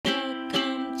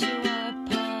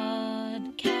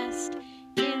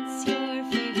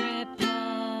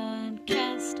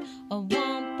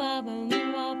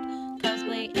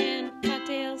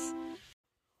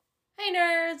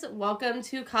welcome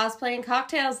to Cosplay and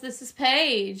Cocktails. This is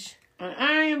Paige. And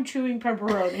I am chewing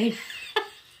pepperoni.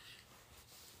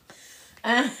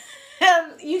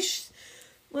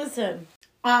 Listen.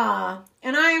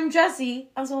 And I am Jessie,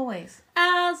 as always.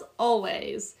 As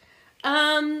always.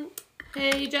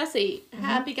 Hey, Jessie. Mm-hmm.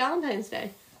 Happy Valentine's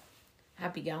Day.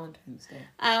 Happy Valentine's Day.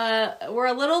 We're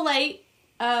a little late,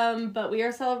 but we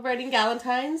are celebrating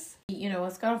Valentine's. You know,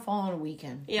 it's got to fall on a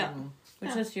weekend. Yeah.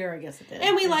 Which this year, I guess it did.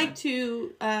 And we like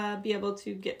to be able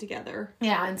to get together.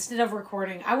 Yeah, instead of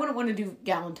recording. I wouldn't want to do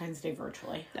Valentine's Day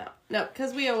virtually. No,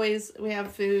 because we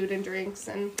have food and drinks,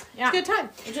 and it's a good time.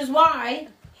 Which is why,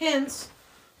 hence,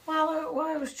 while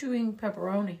I was chewing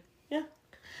pepperoni. Yeah.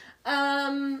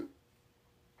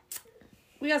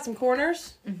 We got some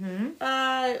corners.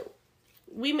 Mm-hmm.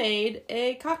 We made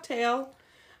a cocktail.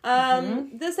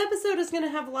 This episode is going to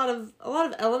have a lot of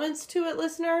elements to it,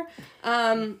 listener.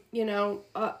 Other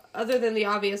than the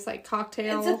obvious, like,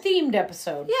 cocktail. It's a themed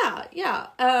episode. Yeah.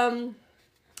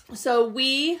 So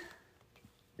we've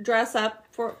dressed up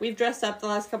the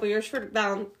last couple years for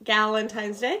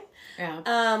Valentine's Day. Yeah.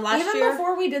 Even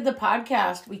before we did the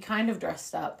podcast, we kind of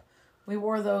dressed up. We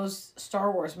wore those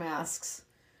Star Wars masks.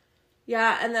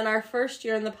 Yeah, and then our first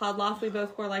year in the pod loft, we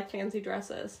both wore, like, fancy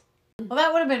dresses. Well,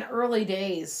 that would have been early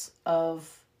days of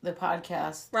the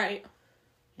podcast. Right.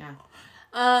 Yeah.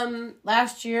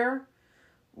 Last year,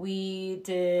 we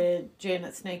did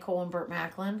Janet Snakehole and Burt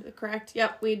Macklin. Correct.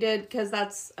 Yep, we did, because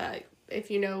that's, if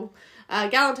you know,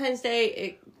 Valentine's Day,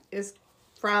 it is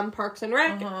from Parks and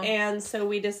Rec, and so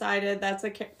we decided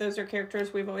those are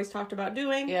characters we've always talked about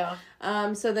doing. Yeah.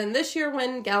 So then this year,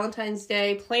 when Valentine's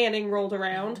Day planning rolled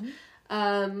around,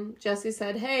 Jessie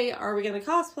said, hey, are we going to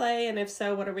cosplay? And if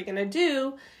so, what are we going to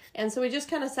do? And so we just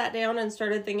kind of sat down and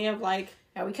started thinking of, like...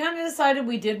 Yeah, we kind of decided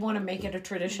we did want to make it a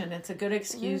tradition. It's a good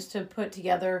excuse to put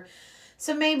together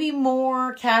some maybe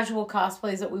more casual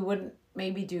cosplays that we wouldn't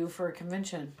maybe do for a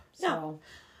convention. So...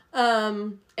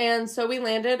 and so we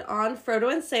landed on Frodo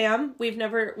and Sam. We've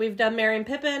done Merry and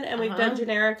Pippin, and we've done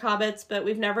generic hobbits, but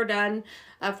we've never done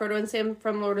Frodo and Sam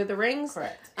from Lord of the Rings.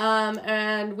 Correct.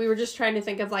 And we were just trying to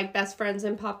think of, like, best friends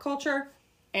in pop culture.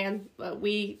 And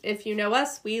if you know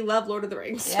us, we love Lord of the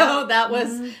Rings. Yeah. So that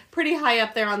was pretty high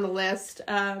up there on the list.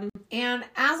 And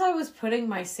as I was putting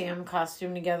my Sam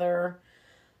costume together,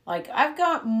 like, I've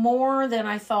got more than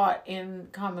I thought in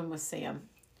common with Sam.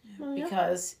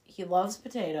 Because he loves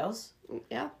potatoes.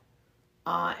 Yeah.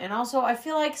 And also, I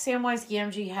feel like Samwise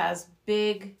Gamgee has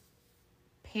big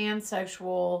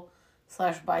pansexual /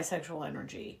 bisexual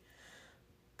energy.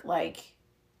 Like...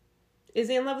 Is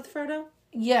he in love with Frodo?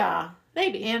 Yeah.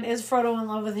 Maybe. And is Frodo in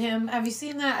love with him? Have you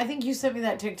seen that? I think you sent me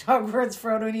that TikTok where it's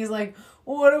Frodo and he's like,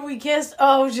 what have we kissed?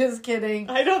 Oh, just kidding.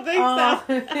 I don't think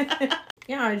so.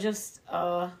 Yeah, I just...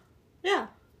 Yeah.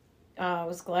 I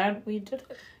was glad we did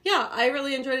it. Yeah, I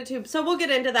really enjoyed it too. So we'll get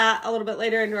into that a little bit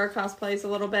later, into our cosplays a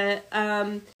little bit.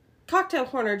 Cocktail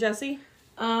corner, Jessie.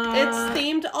 It's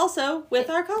themed also with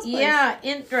our cosplays. Yeah,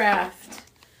 Int Draft.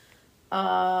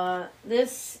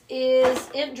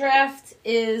 Int Draft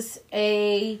is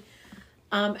a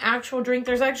actual drink.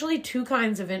 There's actually two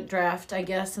kinds of Int Draft, I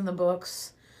guess, in the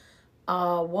books.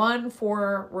 One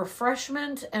for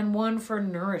refreshment and one for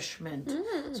nourishment.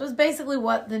 So it's basically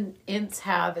what the ints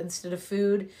have instead of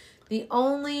food. The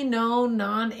only known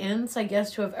non-ints, I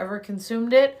guess, to have ever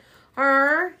consumed it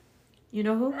are, you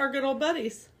know who? Our good old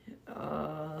buddies.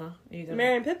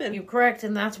 Merry and Pippin. You're correct,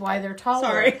 and that's why they're taller.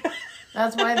 Sorry.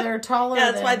 That's why they're taller.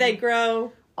 Yeah, that's why they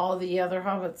grow. All the other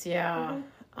hobbits, yeah.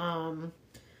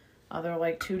 They're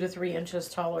like 2 to 3 inches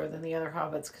taller than the other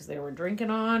hobbits because they were drinking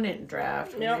on Int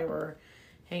Draft and they were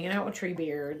hanging out with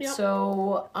Treebeard. Yep.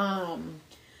 So,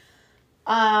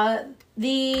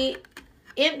 the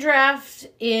Int Draft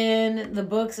in the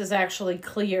books is actually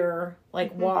clear,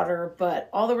 like water, but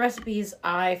all the recipes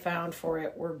I found for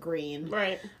it were green.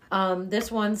 Right. This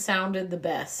one sounded the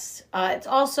best. It's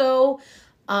also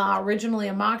originally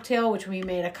a mocktail, which we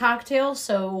made a cocktail.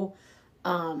 So,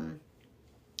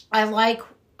 I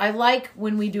like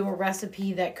when we do a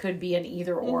recipe that could be an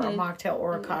either or, a mocktail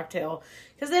or a cocktail.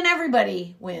 Because then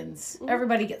everybody wins.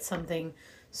 Everybody gets something.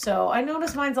 So I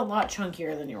notice mine's a lot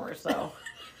chunkier than yours, though.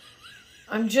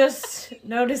 I'm just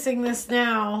noticing this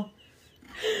now.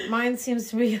 Mine seems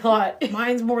to be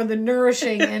mine's more the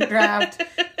nourishing Int Draft.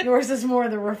 Yours is more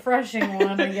the refreshing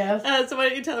one, I guess. So why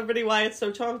don't you tell everybody why it's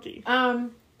so chunky? It's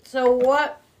kind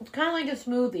of like a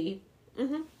smoothie.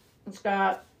 It's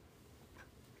got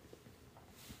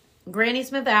Granny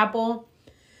Smith apple,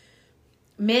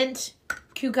 mint,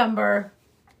 cucumber,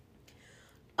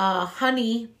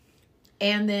 honey,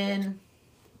 and then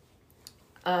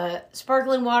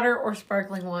Sparkling water or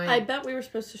sparkling wine? I bet we were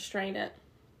supposed to strain it.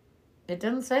 It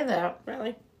didn't say that.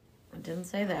 Really? It didn't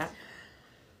say that.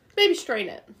 Maybe strain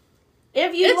it.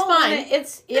 If you It's don't fine. want it,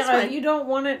 It's fine. if you don't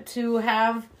want it to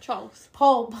have Chunks.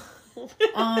 pulp,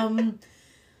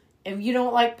 if you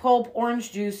don't like pulp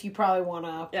orange juice, you probably want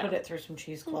to put it through some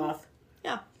cheesecloth.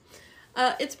 Yeah.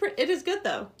 It is good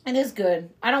though. It is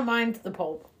good. I don't mind the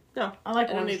pulp. No, I like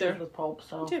I don't orange either. juice with pulp.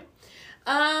 So Me too.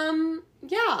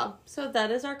 Yeah. So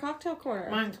that is our cocktail corner.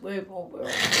 mine's way pulp.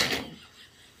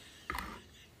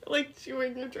 Like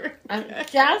chewing your drink. It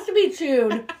has to be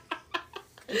chewed.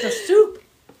 It's a soup.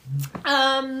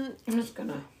 Um, I'm just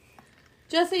gonna.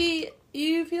 Jesse,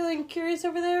 you feeling curious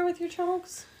over there with your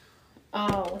chunks?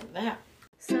 Oh, look at that.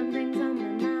 Something's on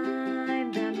my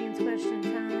mind, that means question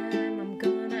time. I'm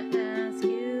gonna ask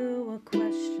you a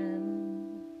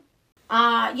question.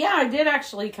 Yeah, I did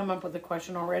actually come up with a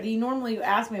question already. Normally you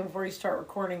ask me before you start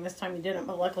recording. This time you didn't,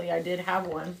 but luckily I did have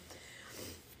one.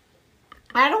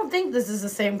 I don't think this is the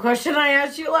same question I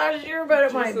asked you last year, but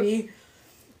it might be.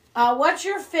 What's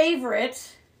your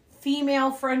favorite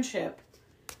female friendship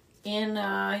in,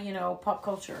 pop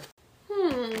culture?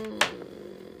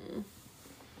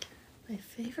 My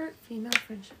favorite female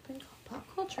friendship in pop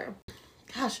culture.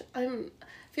 Gosh, I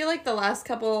feel like the last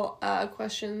couple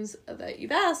questions that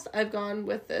you've asked, I've gone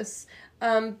with this.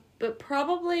 But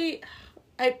probably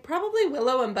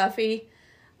Willow and Buffy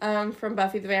from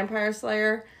Buffy the Vampire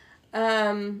Slayer.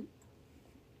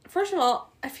 First of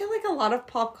all, I feel like a lot of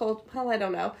pop culture, well, I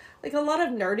don't know, like a lot of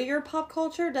nerdier pop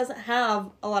culture doesn't have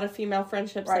a lot of female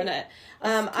friendships in it.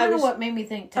 That's kind of what made me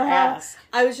think to ask.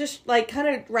 I was just like kind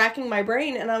of racking my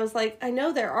brain and I was like, I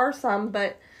know there are some,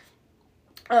 but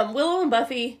Willow and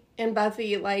Buffy,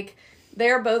 like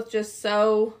they're both just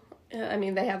so, I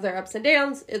mean, they have their ups and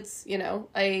downs. It's,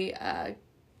 a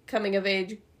coming of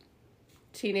age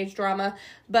teenage drama,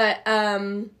 but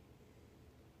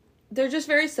they're just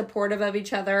very supportive of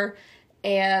each other,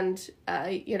 and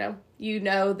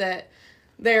that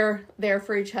they're there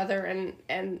for each other,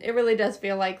 and it really does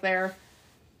feel like they're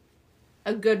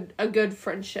a good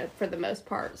friendship for the most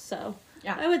part. So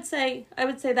yeah, I would say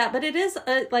that, but it is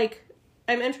like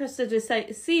I'm interested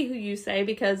to see who you say,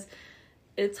 because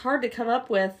it's hard to come up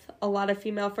with a lot of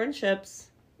female friendships,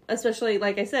 especially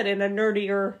like I said in a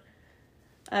nerdier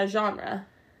genre.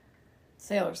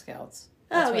 Sailor Scouts.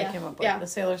 That's what I came up with. The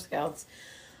Sailor Scouts.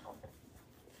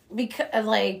 Because,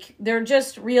 like, they're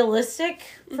just realistic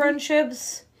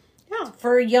friendships. Yeah.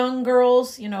 For young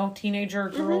girls, teenager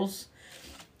girls.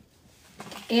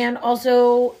 And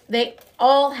also, they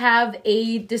all have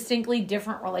a distinctly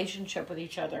different relationship with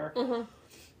each other.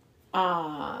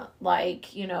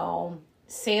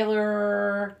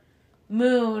 Sailor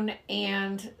Moon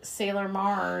and Sailor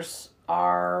Mars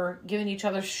are giving each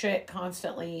other shit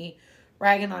constantly,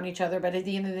 ragging on each other, but at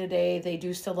the end of the day, they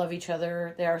do still love each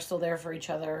other. They are still there for each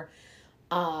other.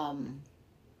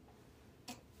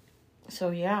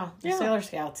 Sailor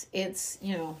Scouts. It's,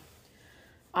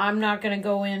 I'm not going to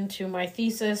go into my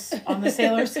thesis on the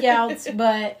Sailor Scouts,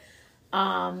 but,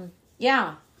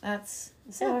 that's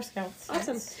the Sailor Scouts.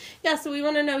 Awesome. So we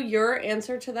want to know your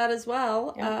answer to that as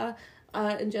well. Yeah.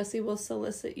 And Jesse will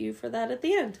solicit you for that at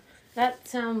the end. That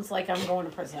sounds like I'm going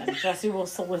to prison. Jesse will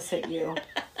solicit you.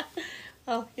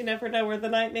 Well, you never know where the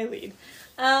night may lead.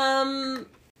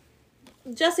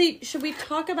 Jesse, should we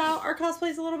talk about our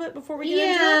cosplays a little bit before we get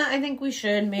into it? Yeah, I think we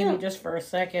should. Maybe just for a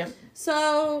second.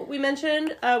 So, we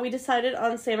mentioned, we decided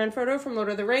on Sam and Frodo from Lord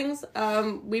of the Rings.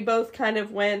 We both kind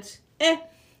of went,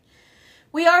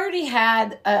 We already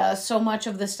had so much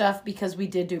of the stuff because we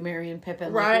did do Merry and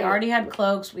Pippin. Right. Like, we already had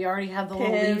cloaks. We already had the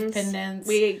little leaf pendants.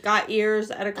 We got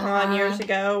ears at a con years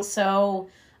ago. So,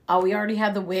 we already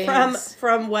had the wigs.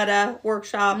 From Weta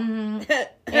Workshop.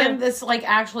 And this, like,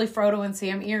 actually Frodo and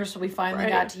Sam ears. So, we finally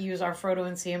got to use our Frodo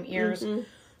and Sam ears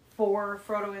for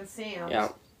Frodo and Sam.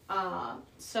 Yep.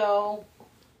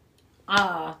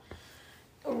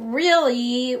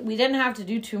 Really, we didn't have to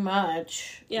do too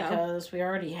much because we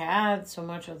already had so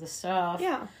much of the stuff.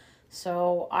 Yeah.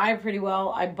 So I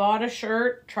bought a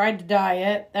shirt, tried to dye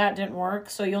it. That didn't work.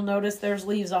 So you'll notice there's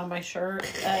leaves on my shirt.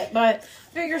 But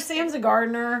figure Sam's a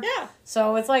gardener. Yeah.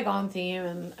 So it's like on theme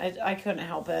and I couldn't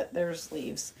help it. There's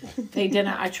leaves.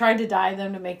 I tried to dye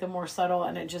them to make them more subtle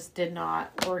and it just did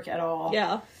not work at all.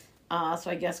 Yeah.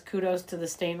 So I guess kudos to the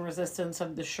stain resistance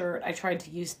of the shirt. I tried to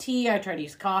use tea. I tried to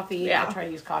use coffee. Yeah. I tried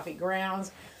to use coffee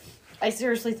grounds. I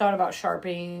seriously thought about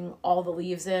sharpening all the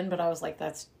leaves in, but I was like,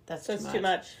 that's too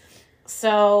much.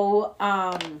 So,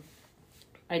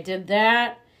 I did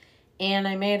that. And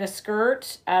I made a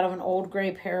skirt out of an old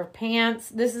gray pair of pants.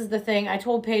 This is the thing. I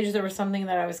told Paige there was something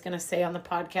that I was going to say on the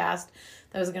podcast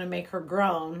that was going to make her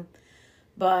groan.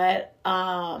 But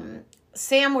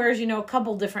Sam wears, a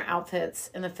couple different outfits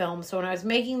in the film. So when I was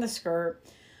making the skirt,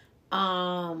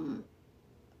 I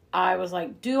was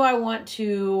like, do I want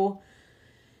to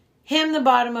hem the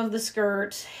bottom of the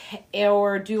skirt,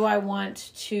 or do I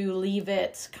want to leave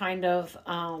it kind of,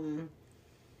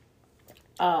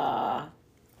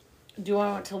 do I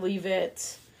want to leave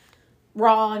it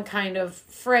raw and kind of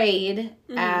frayed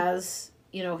as,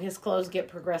 his clothes get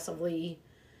progressively,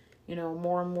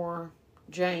 more and more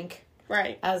jank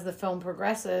as the film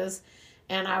progresses.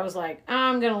 And I was like,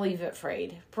 I'm going to leave it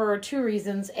frayed for 2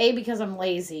 reasons. A, because I'm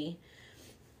lazy.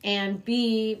 And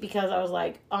B, because I was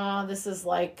like, this is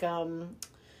like,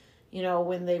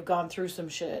 when they've gone through some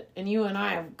shit. And you and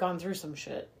I have gone through some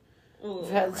shit. Ooh.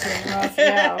 We've had some rough,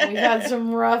 we've had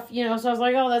some rough, so I was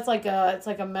like, oh, it's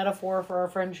like a metaphor for our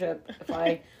friendship,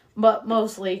 but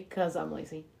mostly because I'm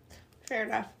lazy. Fair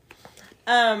enough.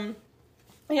 And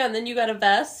then you got a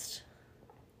vest.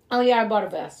 Oh, yeah, I bought a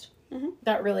vest. Mm-hmm.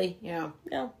 That really, Yeah.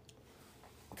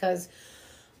 Because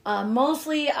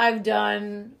mostly I've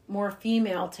done more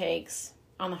female takes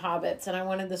on the Hobbits, and I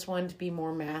wanted this one to be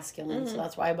more masculine, so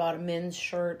that's why I bought a men's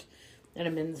shirt and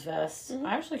a men's vest.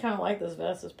 I actually kind of like this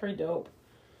vest. It's pretty dope.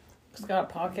 It's got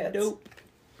pockets. Dope.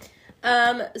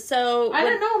 So I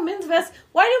don't know, men's vest.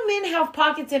 Why do men have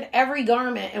pockets in every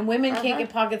garment and women can't get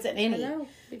pockets in any?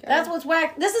 That's what's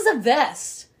whack. This is a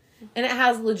vest, and it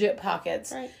has legit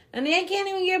pockets. Right. And they can't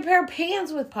even get a pair of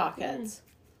pants with pockets.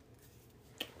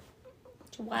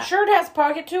 Shirt has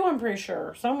pocket too, I'm pretty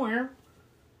sure. Somewhere.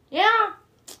 Yeah.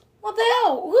 What the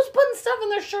hell? Who's putting stuff in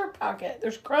their shirt pocket?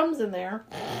 There's crumbs in there.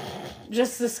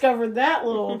 Just discovered that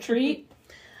little treat.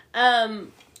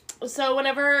 So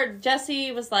whenever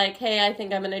Jesse was like, hey, I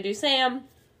think I'm going to do Sam,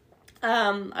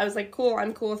 I was like, cool,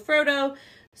 I'm cool with Frodo.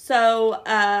 So,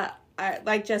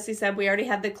 like Jesse said, we already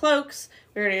had the cloaks.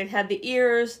 We already had the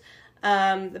ears,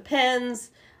 the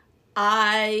pins,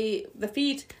 the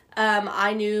feet.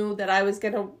 I knew that I was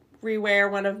going to rewear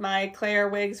one of my Claire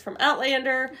wigs from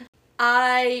Outlander.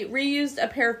 I reused a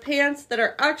pair of pants that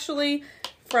are actually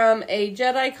from a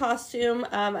Jedi costume,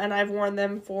 and I've worn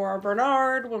them for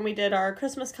Bernard when we did our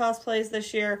Christmas cosplays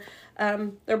this year.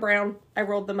 They're brown. I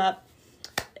rolled them up.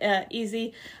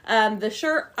 Easy. The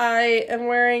shirt I am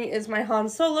wearing is my Han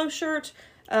Solo shirt.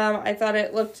 I thought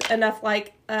it looked enough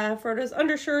like Frodo's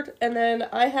undershirt. And then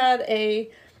I had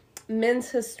a men's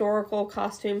historical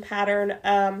costume pattern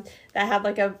that had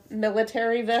like a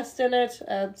military vest in it,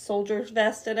 a soldier's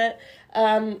vest in it,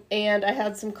 and I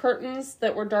had some curtains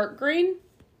that were dark green.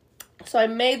 So I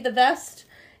made the vest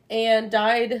and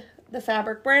dyed the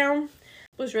fabric brown.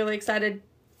 Was really excited.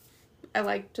 I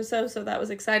like to sew, so that was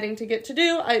exciting to get to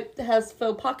do. It has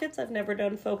faux pockets. I've never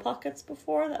done faux pockets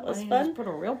before. That was fun. Just put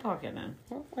a real pocket in.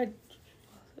 Well,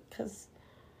 because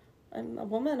I'm a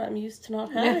woman, I'm used to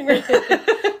not having it.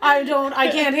 I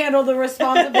can't handle the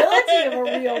responsibility of a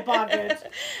real pocket.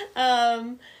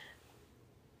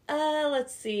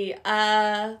 Let's see.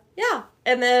 Yeah.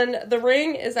 And then the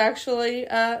ring is actually,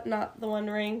 not the One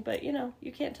Ring, but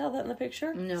you can't tell that in the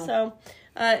picture. No. So,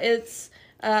 it's,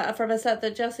 from a set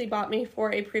that Jesse bought me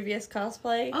for a previous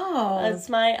cosplay. Oh. It's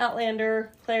my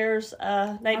Outlander Claire's,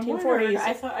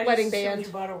 1940s wedding band.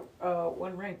 You bought a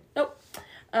One Ring. Nope.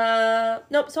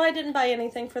 Nope, so I didn't buy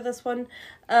anything for this one.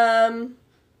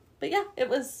 But yeah, it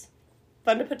was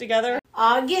fun to put together.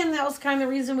 Again, that was kind of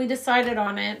the reason we decided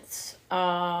on it.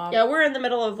 Yeah, we're in the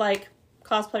middle of like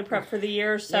cosplay prep for the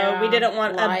year, so we didn't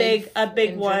want a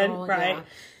big one, general, right?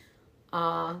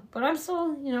 Yeah. But I'm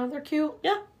still, they're cute.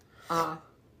 Yeah.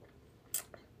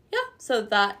 Yeah, so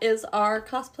that is our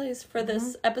cosplays for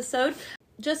this episode.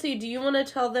 Jesse, do you want to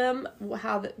tell them what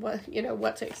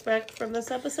to expect from this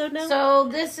episode now? So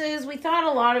we thought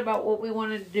a lot about what we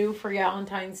wanted to do for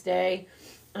Valentine's Day.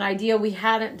 An idea we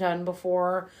hadn't done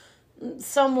before.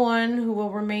 Someone who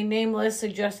will remain nameless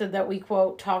suggested that we,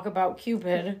 quote, talk about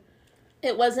Cupid.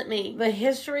 It wasn't me. The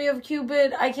history of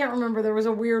Cupid. I can't remember. There was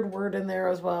a weird word in there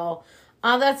as well.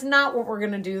 That's not what we're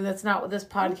going to do. That's not what this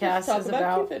podcast is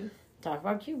about. Cupid. Talk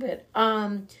about Cupid.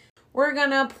 We're going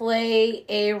to play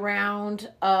a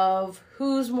round of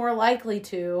Who's More Likely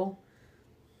To,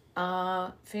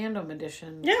 fandom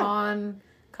edition. Yeah. Con,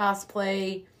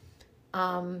 cosplay.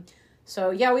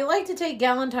 So, yeah, we like to take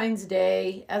Valentine's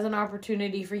Day as an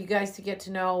opportunity for you guys to get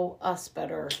to know us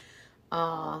better.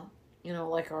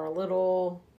 Like our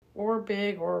little or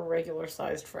big or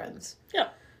regular-sized friends. Yeah.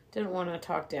 Didn't want to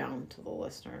talk down to the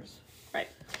listeners. Right.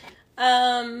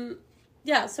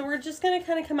 yeah, so we're just going to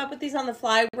kind of come up with these on the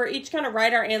fly. We're each going to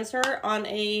write our answer on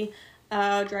a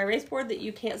dry erase board that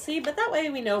you can't see, but that way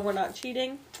we know we're not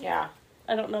cheating. Yeah.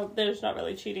 I don't know. There's not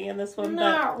really cheating in this one.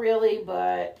 Not really,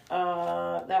 but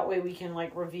that way we can,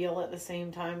 like, reveal at the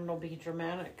same time. And it'll be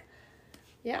dramatic.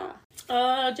 Yeah.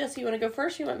 Jesse, you want to go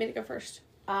first? Or you want me to go first?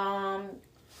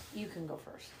 You can go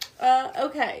first.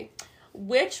 Okay.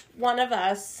 Which one of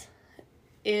us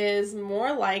is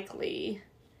more likely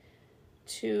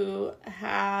to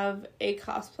have a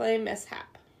cosplay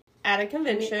mishap? At a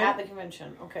convention. At the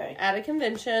convention, okay. At a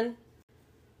convention.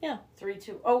 Yeah. 3,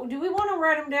 2. Oh, do we want to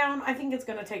write them down? I think it's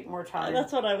going to take more time.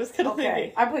 That's what I was going to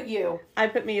think. I put you. I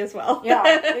put me as well.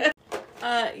 Yeah.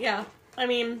 Yeah. I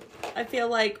mean, I feel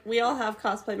like we all have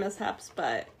cosplay mishaps,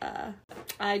 but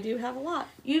I do have a lot.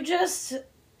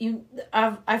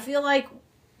 I feel like,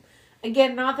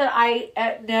 again, not that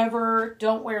I never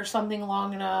don't wear something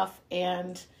long enough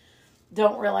and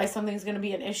don't realize something's going to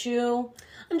be an issue.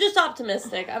 I'm just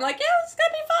optimistic. I'm like, yeah, it's going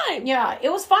to be fine. Yeah,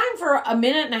 it was fine for a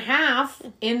minute and a half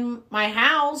in my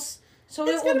house. So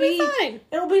It's going to be fine.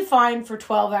 It'll be fine for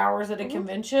 12 hours at a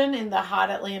convention in the hot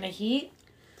Atlanta heat.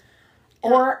 Yeah.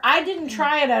 Or I didn't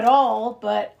try it at all,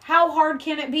 but how hard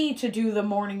can it be to do the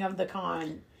morning of the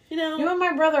con? You know, You and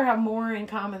my brother have more in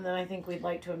common than I think we'd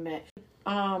like to admit.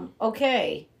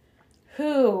 Okay.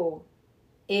 Who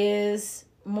is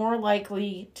more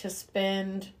likely to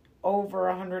spend over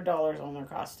 $100 on their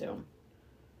costume?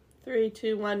 3,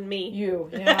 2, 1, me. You.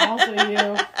 Yeah, also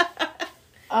you.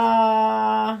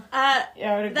 Yeah,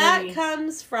 I would agree. That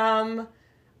comes from,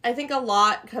 I think a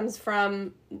lot comes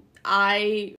from,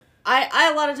 I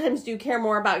a lot of times do care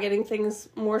more about getting things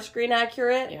more screen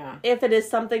accurate. Yeah. If it is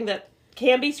something that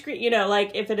can be screen,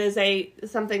 like if it is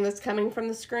something that's coming from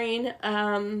the screen.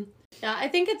 Yeah, I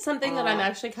think it's something that I'm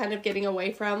actually kind of getting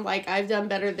away from. Like, I've done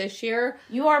better this year.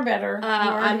 You are better.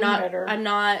 I'm not better. I'm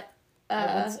not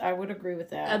I would agree with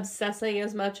that. obsessing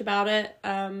as much about it.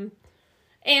 And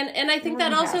I think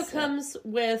that also comes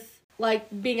with,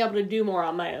 like, being able to do more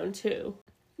on my own too.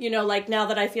 Like, now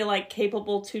that I feel like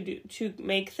capable to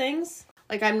make things,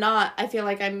 like, I feel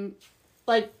like I'm,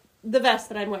 like, the vest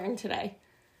that I'm wearing today.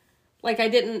 Like, I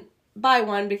didn't buy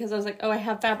one because I was like, oh, I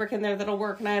have fabric in there that'll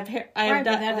work, and I have hair. But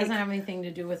that doesn't have anything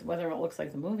to do with whether it looks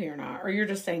like the movie or not. Or you're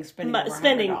just saying spending over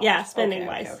spending, $100. yeah, spending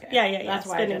wise. Okay. Yeah. That's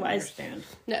why spending I didn't wise. understand.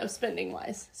 No, spending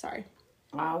wise. Sorry.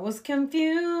 I was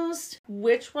confused.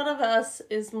 Which one of us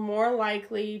is more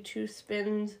likely to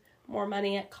spend more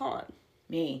money at con?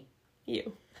 Me.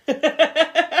 You.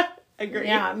 Agree.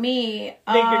 Yeah, me.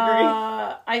 Big agree.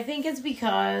 I think it's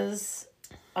because,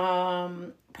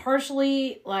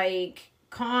 partially, like,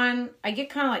 I get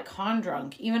kind of like con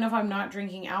drunk, even if I'm not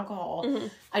drinking alcohol. Mm-hmm.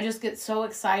 I just get so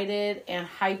excited and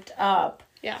hyped up.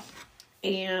 Yeah.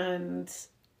 And,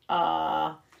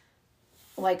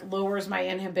 like, lowers my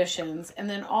inhibitions. And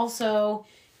then also,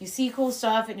 you see cool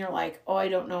stuff and you're like, oh, I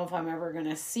don't know if I'm ever going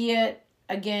to see it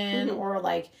again. Mm-hmm. Or,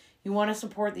 like, you want to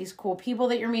support these cool people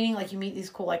that you're meeting. Like, you meet these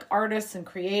cool, like, artists and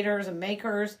creators and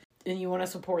makers, and you want to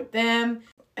support them.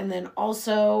 And then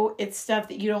also, it's stuff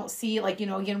that you don't see. Like,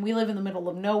 again, we live in the middle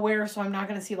of nowhere, so I'm not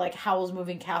going to see, like, Howl's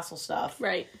Moving Castle stuff.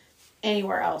 Right.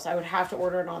 Anywhere else. I would have to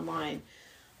order it online.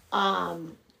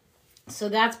 So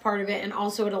that's part of it. And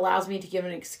also, it allows me to give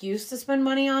an excuse to spend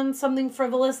money on something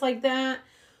frivolous like that.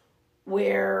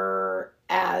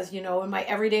 Whereas, in my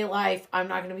everyday life, I'm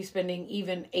not going to be spending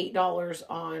even $8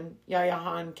 on Yaya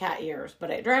Han cat ears.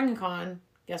 But at Dragon Con,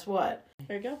 guess what?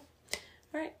 There you go.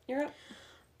 All right, you're up.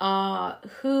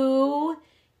 Who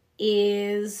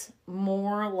is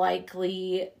more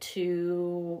likely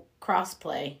to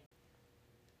crossplay?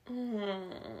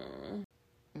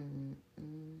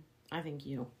 I think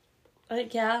you.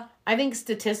 Yeah. I think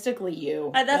statistically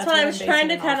you. That's what I was trying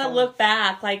to kind of look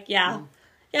back. Like, yeah.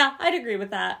 Yeah, I'd agree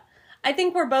with that. I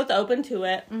think we're both open to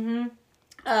it. Mm-hmm.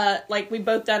 Like, we've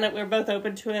both done it. We're both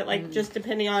open to it. Like, just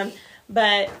depending on...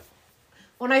 But...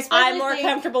 When I'm more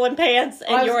comfortable in pants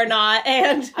and you're not.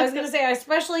 And I was going to say, I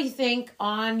especially think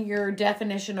on your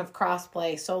definition of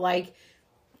crossplay. So, like,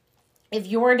 if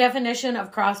your definition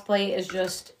of crossplay is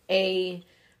just a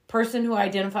person who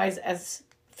identifies as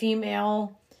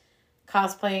female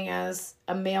cosplaying as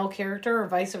a male character or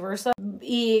vice versa,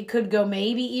 it could go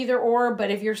maybe either or. But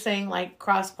if you're saying, like,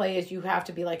 crossplay is you have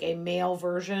to be, like, a male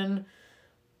version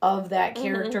of that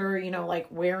character, like,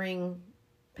 wearing...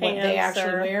 what they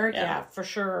actually wear. Yeah, for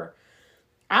sure.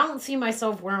 I don't see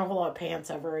myself wearing a whole lot of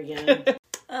pants ever again.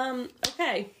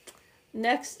 Okay.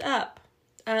 Next up.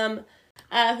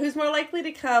 Who's more likely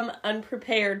to come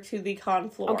unprepared to the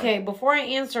con floor? Okay, before I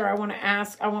answer, I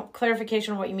want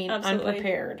clarification on what you mean. Absolutely.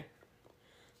 Unprepared.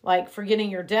 Like,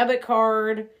 forgetting your debit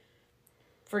card,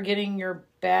 Forgetting your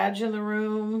badge in the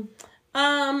room?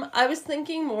 I was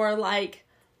thinking more like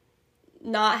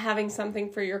not having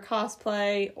something for your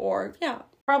cosplay, or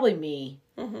Probably me.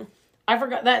 Mm-hmm. I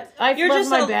forgot that. You're left just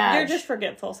my badge. You're just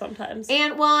forgetful sometimes.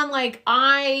 And well, and like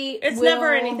it's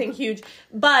never anything huge.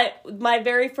 But my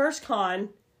very first con,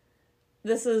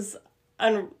 this is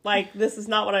this is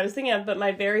not what I was thinking of, but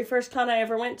my very first con I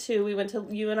ever went to,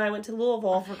 you and I went to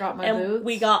Louisville. I forgot my boots.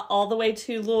 We got all the way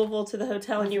to Louisville to the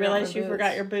hotel, and you realized you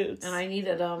forgot your boots. And I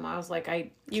needed them. I was like,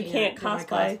 you can't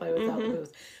cosplay without the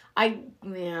boots.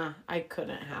 I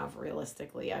couldn't have,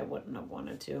 realistically. I wouldn't have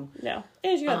wanted to. No.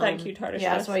 And you got that cute TARDIS dress.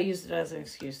 Yeah, so I used it as an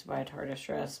excuse to buy a TARDIS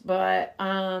dress. But,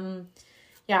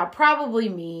 yeah, probably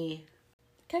me.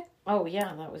 Okay. Oh,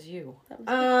 yeah, that was you.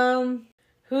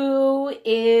 Who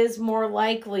is more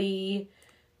likely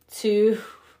to...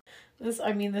 This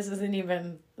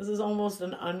is almost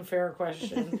an unfair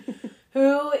question.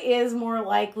 Who is more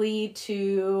likely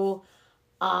to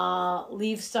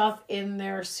leave stuff in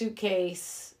their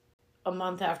suitcase a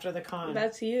month after the con?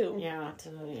 That's you. Yeah.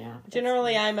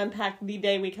 Generally, I'm unpacked the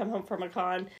day we come home from a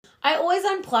con. I always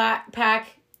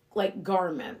unpack, like,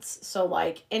 garments. So,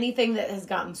 like, anything that has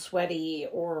gotten sweaty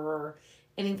or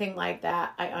anything like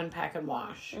that, I unpack and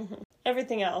wash. Mm-hmm.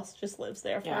 Everything else just lives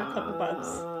there for a couple months.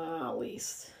 At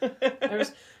least.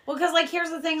 Because, like,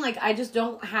 here's the thing. Like, I just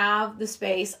don't have the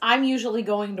space. I'm usually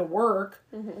going to work.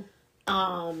 Mm-hmm.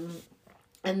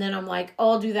 And then I'm like,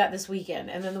 oh, I'll do that this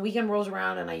weekend. And then the weekend rolls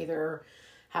around and I either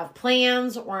have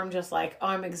plans or I'm just like, oh,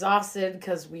 I'm exhausted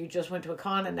because we just went to a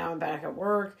con and now I'm back at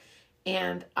work.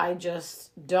 And I just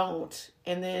don't.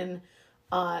 And then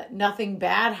nothing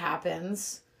bad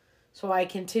happens. So I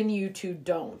continue to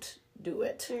don't do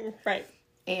it. Right.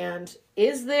 And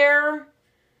is there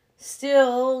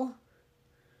still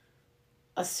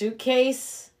a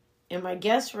suitcase in my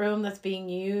guest room that's being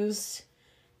used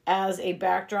as a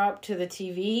backdrop to the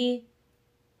TV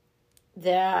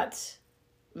that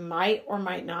might or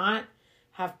might not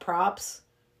have props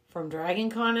from Dragon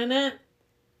Con in it?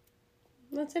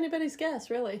 That's anybody's guess,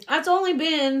 really. It's only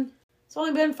been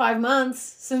 5 months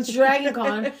since Dragon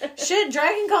Con. Shit,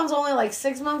 Dragon Con's only like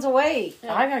 6 months away.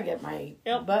 Yep. I gotta get my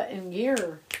butt in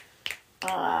gear.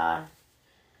 Yeah.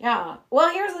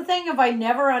 Well, here's the thing. If I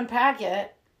never unpack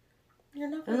it, you're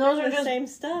not and those are the just same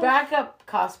stuff. Backup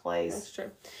cosplays. That's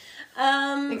true.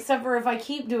 Except for if I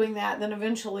keep doing that, then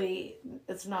eventually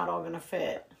it's not all gonna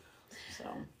fit.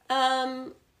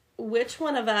 So. Which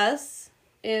one of us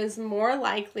is more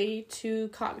likely to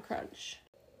con crunch?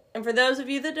 And for those of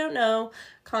you that don't know,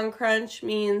 con crunch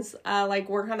means like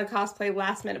work on a cosplay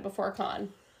last minute before a con.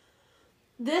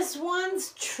 This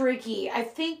one's tricky. I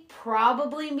think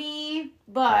probably me,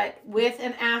 but with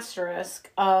an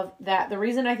asterisk of that. The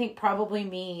reason I think probably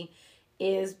me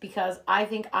is because I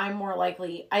think I'm more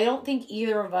likely. I don't think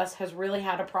either of us has really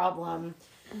had a problem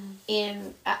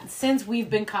since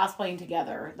we've been cosplaying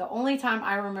together. The only time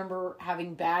I remember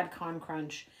having bad con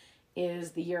crunch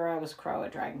is the year I was Crow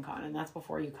at Dragon Con, and that's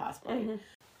before you cosplayed. Mm-hmm.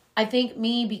 I think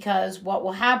me, because what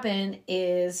will happen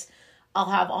is I'll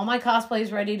have all my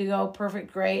cosplays ready to go,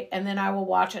 perfect, great, and then I will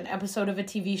watch an episode of a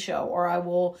TV show, or I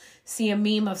will see a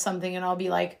meme of something, and I'll be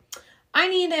like, I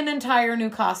need an entire new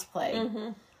cosplay.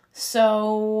 Mm-hmm.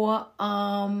 So,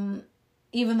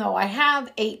 even though I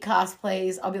have 8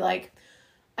 cosplays, I'll be like,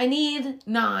 I need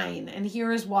 9, and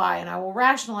here is why, and I will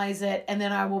rationalize it, and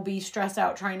then I will be stressed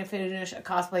out trying to finish a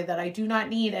cosplay that I do not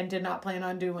need and did not plan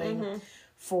on doing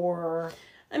for...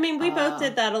 I mean, we both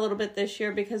did that a little bit this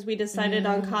year because we decided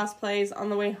on cosplays on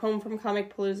the way home from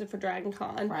Comic Palooza for Dragon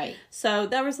Con. Right. So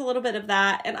there was a little bit of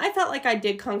that, and I felt like I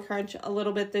did con crunch a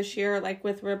little bit this year, like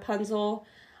with Rapunzel.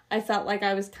 I felt like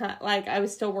I was I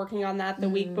was still working on that the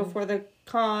week before the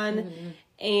con,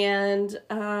 and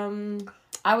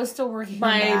I was still working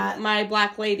on that. My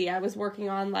Black Lady, I was working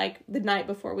on like the night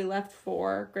before we left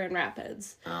for Grand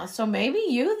Rapids. So maybe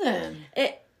you then.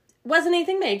 It wasn't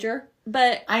anything major,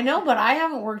 but I know, but I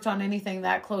haven't worked on anything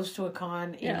that close to a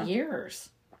con in years.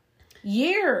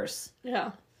 Years.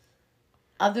 Yeah.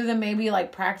 Other than maybe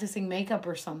like practicing makeup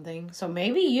or something. So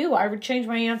maybe you. I would change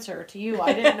my answer to you.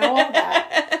 I didn't know all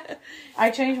that.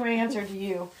 I changed my answer to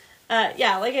you.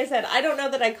 Yeah, like I said, I don't know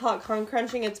that I call it con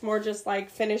crunching. It's more just like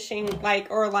finishing,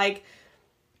 or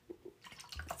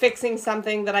fixing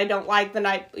something that I don't like the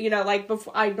night,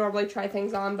 before I normally try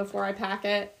things on before I pack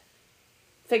it.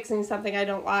 Fixing something I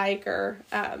don't like, or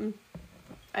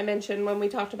I mentioned when we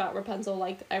talked about Rapunzel,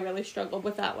 I really struggled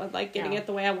with that one, getting it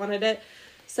the way I wanted it.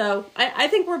 So I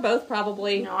think we're both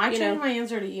probably, No, I changed my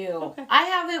answer to you. Okay. I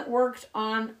haven't worked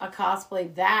on a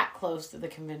cosplay that close to the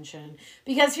convention.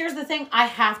 Because here's the thing, I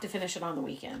have to finish it on the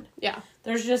weekend. Yeah.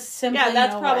 There's just simply Yeah,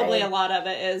 that's no probably way. a lot of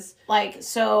it is. Like,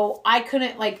 so I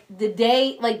couldn't, like, the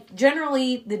day, like,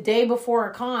 generally the day before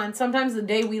a con, sometimes the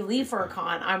day we leave for a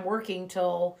con, I'm working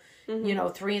till,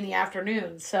 3 in the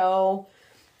afternoon. So,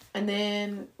 and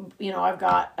then, I've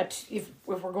got, if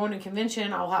we're going to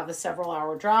convention, I'll have a several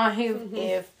hour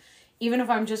drive. Even if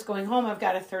I'm just going home, I've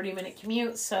got a 30-minute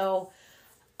commute. So,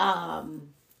 yeah.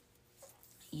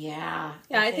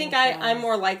 Yeah, I think I'm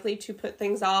more likely to put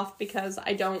things off because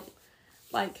I don't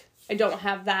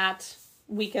have that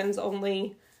weekends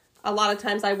only. A lot of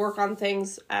times I work on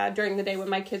things during the day when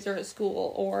my kids are at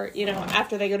school or,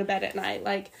 after they go to bed at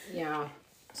night. Yeah.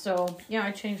 So, yeah,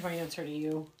 I changed my answer to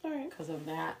you. All right. Because of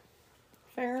that.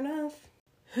 Fair enough.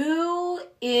 Who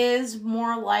is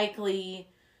more likely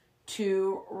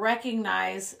to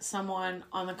recognize someone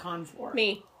on the con floor?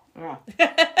 Me. Yeah.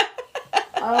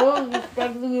 I wasn't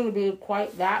expecting you to be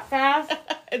quite that fast.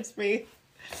 It's me.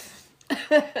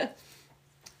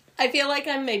 I feel like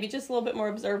I'm maybe just a little bit more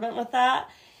observant with that.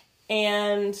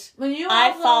 And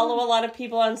I follow a lot of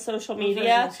people on social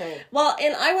media. Well,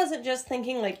 and I wasn't just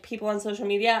thinking like people on social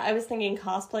media. I was thinking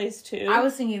cosplays too. I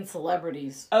was thinking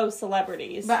celebrities. Oh,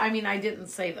 celebrities. But I mean, I didn't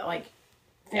say that like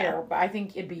fair, but I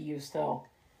think it'd be you still.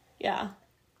 Yeah.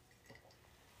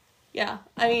 Yeah.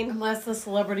 I mean, unless the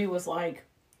celebrity was like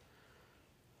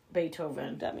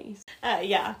Beethoven. Dummies.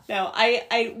 Yeah. No,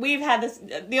 we've had this.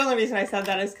 The only reason I said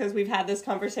that is because we've had this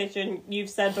conversation. You've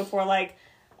said before, like,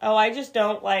 oh, I just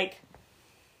don't like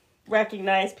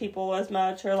recognize people as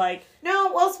much, or like.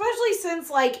 No, well, especially since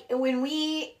like when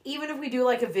even if we do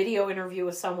like a video interview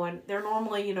with someone, they're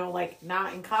normally, like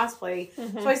not in cosplay.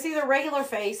 Mm-hmm. So I see their regular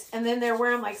face and then they're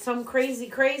wearing like some crazy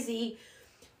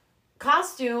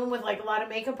costume with like a lot of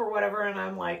makeup or whatever. And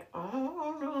I'm like,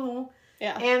 oh no.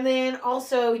 Yeah. And then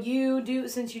also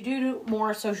since you do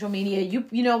more social media,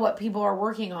 you know what people are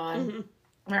working on.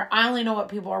 Mm-hmm. Or I only know what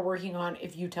people are working on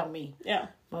if you tell me. Yeah.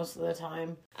 Most of the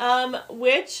time.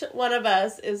 Which one of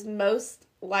us is most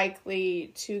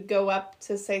likely to go up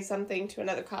to say something to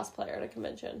another cosplayer at a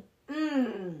convention?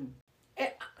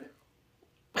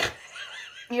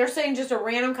 You're saying just a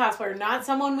random cosplayer, not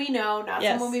someone we know, not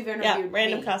someone we've interviewed. Yeah,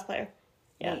 random cosplayer.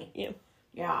 Yeah, you.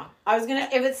 Yeah.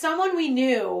 If it's someone we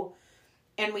knew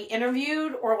and we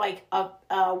interviewed, or like a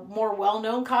more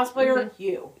well-known cosplayer,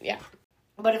 you. Yeah.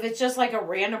 But if it's just like a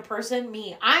random person,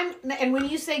 me. And when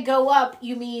you say go up,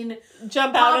 you mean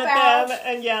jump out at them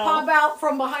and yell. Pop out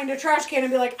from behind a trash can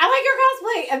and be like, I like your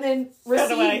cosplay, and then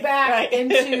recede back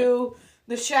into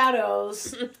the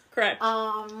shadows. Correct.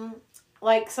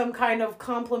 Like some kind of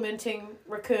complimenting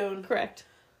raccoon. Correct.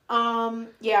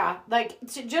 Yeah, like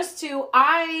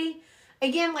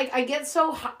I get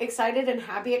so excited and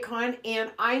happy at con, and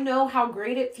I know how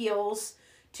great it feels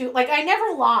to, like, I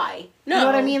never lie. No. You know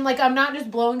what I mean? Like, I'm not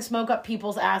just blowing smoke up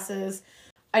people's asses.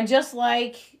 I just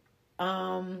like,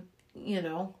 I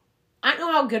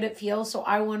know how good it feels, so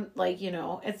I want, like,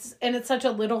 it's such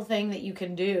a little thing that you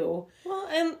can do. Well,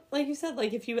 and like you said,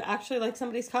 like, if you actually like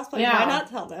somebody's cosplay, why not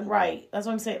tell them? Right. That's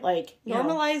what I'm saying. Like,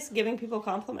 normalize giving people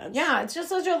compliments. Yeah, it's just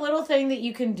such a little thing that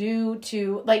you can do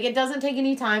to, like, it doesn't take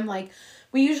any time. Like,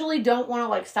 we usually don't want to,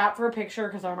 like, stop for a picture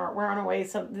because we're on our way.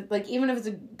 So, like, even if it's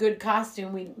a good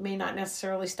costume, we may not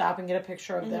necessarily stop and get a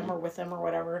picture of them or with them or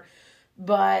whatever.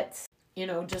 But,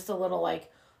 just a little, like,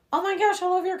 oh my gosh, I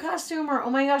love your costume, or oh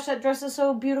my gosh, that dress is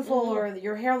so beautiful, or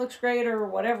your hair looks great, or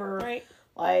whatever. Right.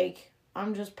 Like,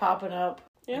 I'm just popping up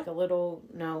like a little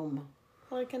gnome.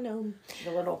 Like a gnome.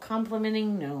 Like a little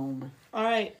complimenting gnome. All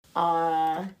right.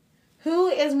 Who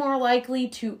is more likely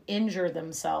to injure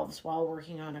themselves while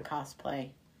working on a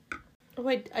cosplay? Oh,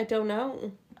 I don't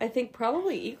know. I think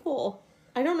probably equal.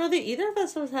 I don't know that either of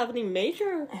us have any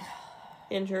major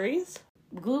injuries.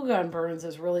 Glue gun burns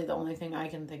is really the only thing I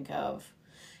can think of.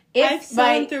 I've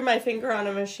sewn through my finger on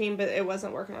a machine, but it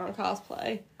wasn't working on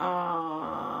cosplay.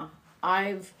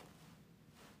 I've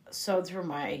sewed through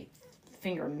my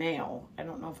fingernail. I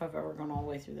don't know if I've ever gone all the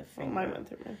way through the finger. Mine went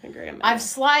through my finger. I've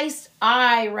sliced.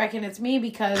 I reckon it's me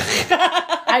because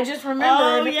I just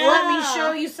remembered. Let me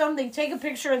show you something. Take a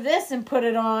picture of this and put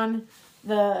it on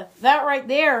that right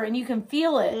there, and you can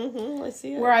feel it. Mm-hmm, I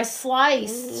see it. Where I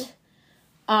sliced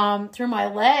through my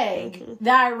leg.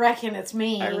 That I reckon it's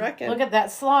me. I reckon. Look at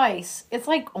that slice. It's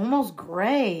like almost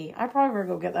gray. I probably better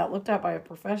go get that looked at by a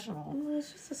professional.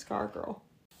 It's just a scar, girl.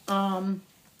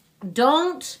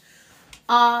 Don't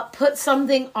put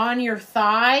something on your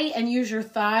thigh and use your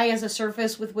thigh as a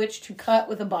surface with which to cut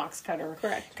with a box cutter.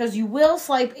 Correct. Because you will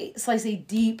slice a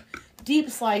deep deep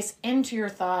slice into your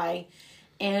thigh,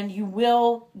 and you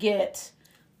will get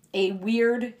a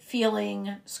weird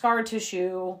feeling scar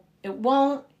tissue. It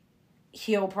won't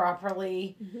heal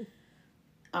properly.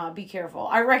 Be careful.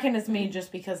 I reckon it's me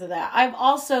just because of that. I've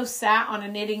also sat on a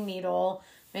knitting needle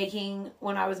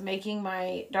when I was making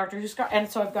my Doctor Who scar, and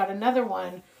so I've got another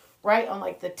one right on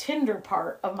like the tender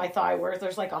part of my thigh where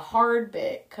there's like a hard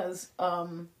bit because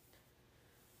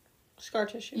scar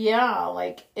tissue. Yeah,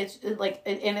 like it's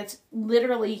and it's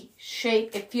literally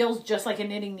shaped. It feels just like a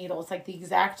knitting needle. It's like the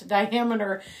exact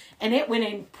diameter, and it went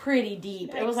in pretty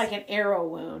deep. Yikes. It was like an arrow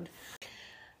wound.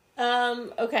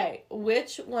 Okay,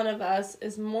 which one of us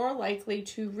is more likely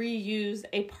to reuse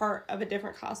a part of a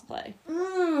different cosplay?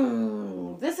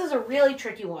 This is a really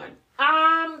tricky one.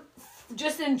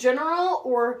 Just in general,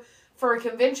 or for a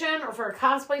convention, or for a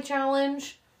cosplay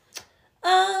challenge?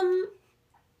 I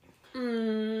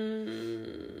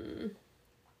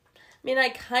mean, I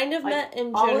kind of meant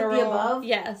in all general. Of the above?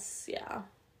 Yes, yeah.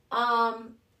 I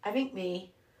think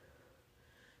me.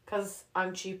 Because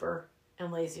I'm cheaper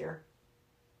and lazier.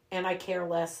 And I care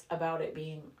less about it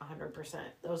being 100%.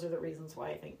 Those are the reasons why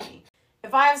I think me.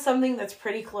 If I have something that's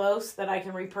pretty close that I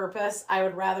can repurpose, I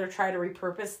would rather try to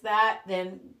repurpose that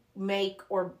than make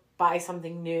or buy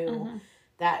something new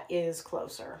that is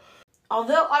closer.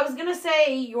 Although I was going to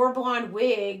say your blonde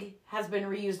wig has been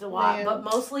reused a lot, but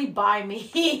mostly by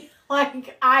me.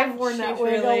 Like, I've worn that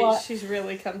wig a lot. She's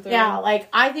really come through. Yeah, like,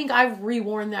 I think I've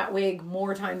reworn that wig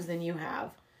more times than you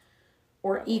have.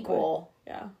 Or probably. Equal.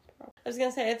 Yeah. I was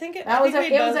going to say, I think it was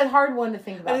a hard one to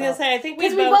think about. I was going to say, I think we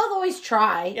both always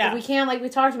try. Yeah. If we can, like we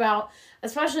talked about,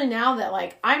 especially now that,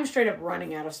 like, I'm straight up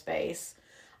running out of space.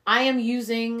 I am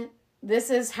using, this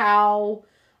is how,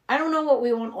 I don't know what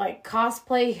we want, like,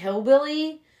 cosplay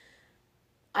hillbilly.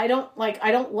 I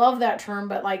don't love that term,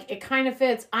 but, like, it kind of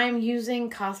fits. I'm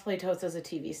using cosplay totes as a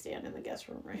TV stand in the guest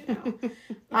room right now.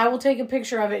 I will take a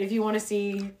picture of it if you want to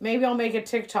see. Maybe I'll make a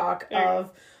TikTok of,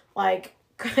 like,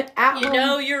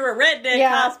 you're a redneck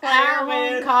cosplayer.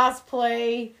 At-home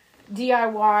cosplay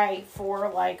DIY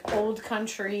for, like, old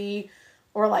country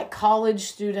or, like, college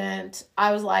student.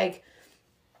 I was like,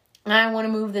 I want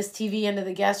to move this TV into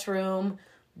the guest room,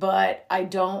 but I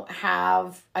don't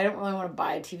really want to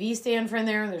buy a TV stand for in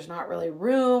there. There's not really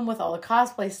room with all the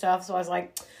cosplay stuff. So I was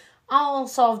like, I'll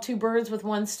solve two birds with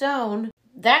one stone.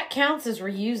 That counts as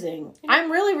reusing. Yeah.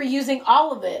 I'm really reusing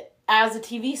all of it as a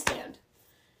TV stand.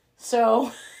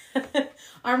 So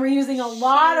I'm reusing a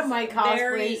lot of my cosplays.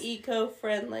 Very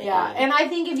eco-friendly. Yeah, and I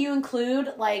think if you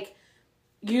include, like,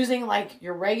 using, like,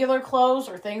 your regular clothes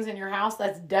or things in your house,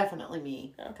 that's definitely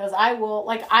me. Because I will,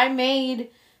 like, I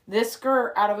made this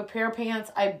skirt out of a pair of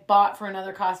pants I bought for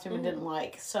another costume and didn't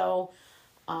like. So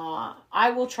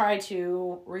I will try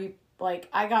to,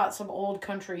 I got some old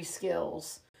country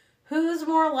skills. Who's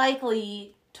more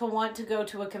likely to want to go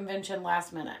to a convention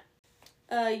last minute?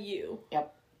 You.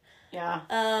 Yep. Yeah.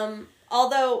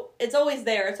 Although it's always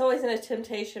there. It's always a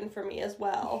temptation for me as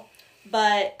well.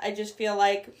 But I just feel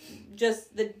like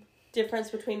just the difference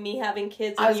between me having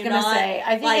kids and you not.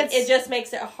 I think it just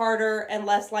makes it harder and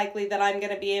less likely that I'm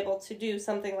going to be able to do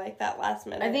something like that last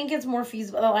minute. I think it's more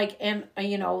feasible. Like, and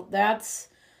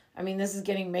this is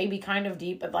getting maybe kind of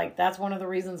deep, but, like, that's one of the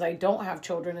reasons I don't have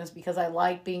children is because I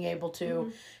like being able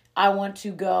to. I want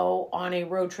to go on a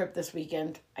road trip this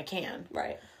weekend. I can.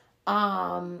 Right.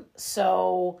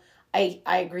 So I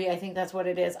agree. I think that's what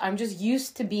it is. I'm just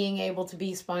used to being able to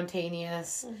be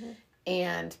spontaneous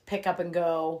and pick up and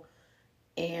go.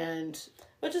 And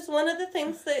which is one of the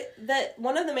things that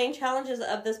one of the main challenges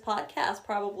of this podcast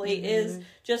probably is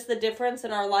just the difference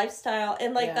in our lifestyle.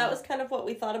 And, like, that was kind of what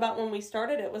we thought about when we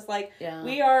started. It was like,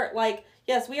 we are, like,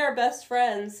 yes, we are best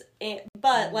friends,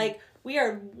 but like, we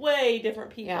are way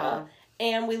different people. Yeah.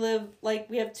 And we live, like,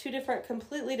 we have two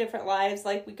completely different lives.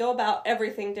 Like, we go about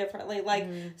everything differently. Like,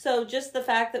 so just the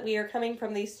fact that we are coming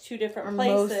from these two different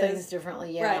places. Most things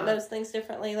differently, yeah. Right, most things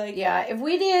differently. Like, yeah, if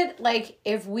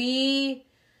we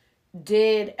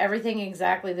did everything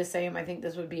exactly the same, I think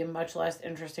this would be a much less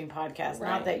interesting podcast. Right.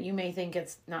 Not that you may think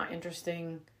it's not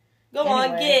interesting. Go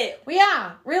on, get it. Well,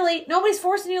 yeah, really. Nobody's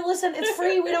forcing you to listen. It's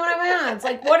free. We don't have ads.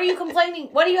 Like, what are you complaining?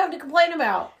 What do you have to complain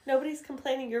about? Nobody's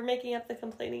complaining. You're making up the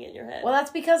complaining in your head. Well,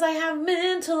 that's because I have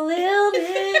mental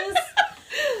illness.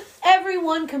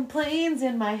 Everyone complains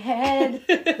in my head.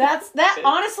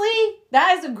 Honestly,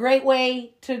 that is a great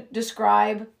way to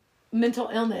describe mental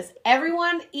illness.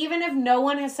 Everyone, even if no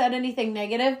one has said anything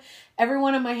negative,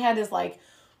 everyone in my head is like,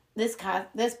 this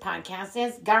podcast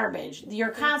is garbage.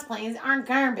 Your cosplays aren't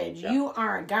garbage. Yeah. You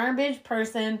are a garbage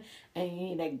person and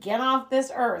you need to get off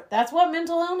this earth. That's what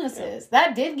mental illness is.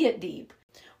 That did get deep.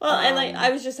 Well, and like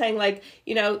I was just saying, like,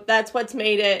 you know, that's what's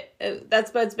made it.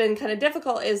 That's what's been kind of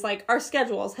difficult is like our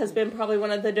schedules has been probably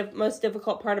one of the most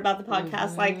difficult part about the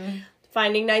podcast. Like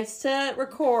finding nights to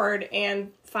record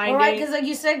and finding. Right, because like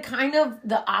you said, kind of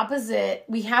the opposite.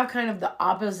 We have kind of the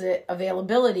opposite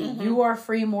availability. You are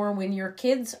free more when your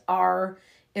kids are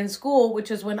in school,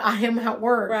 which is when I am at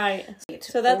work. Right.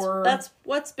 So that's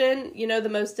what's been, you know, the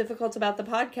most difficult about the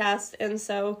podcast. And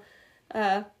so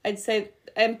I'd say,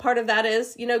 and part of that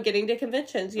is, you know, getting to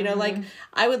conventions, you know, like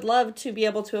I would love to be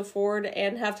able to afford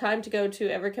and have time to go to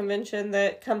every convention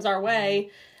that comes our way.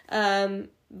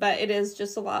 But it is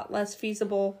just a lot less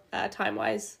feasible time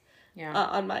wise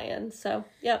on my end. So,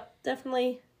 yep,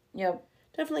 definitely. Yep.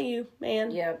 Definitely you,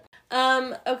 man. Yep.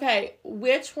 Okay,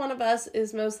 which one of us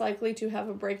is most likely to have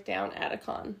a breakdown at a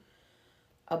con?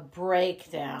 A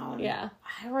breakdown. Yeah.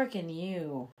 I reckon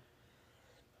you.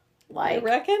 Like, You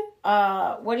reckon?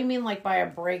 what do you mean, like, by a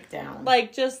breakdown?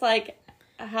 Like, just like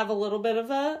have a little bit of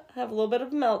a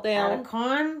meltdown. At a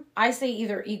con, I say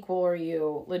either equal or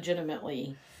you,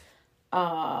 legitimately.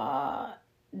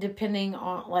 Depending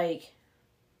on, like,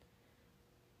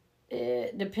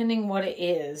 depending what it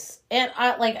is. And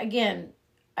I, like, again,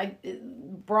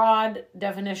 broad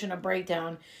definition of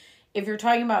breakdown. If you're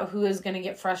talking about who is going to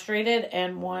get frustrated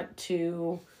and want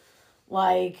to,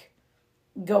 like,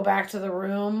 go back to the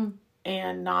room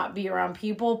and not be around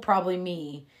people, probably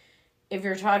me. If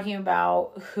you're talking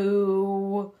about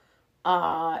who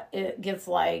it gets,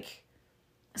 like,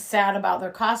 sad about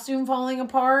their costume falling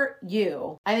apart,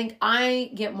 you. I think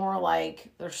I get more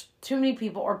like there's too many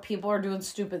people, or people are doing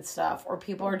stupid stuff, or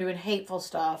people are doing hateful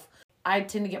stuff. I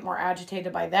tend to get more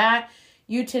agitated by that.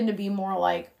 You tend to be more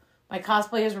like, my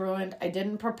cosplay is ruined, I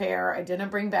didn't prepare, I didn't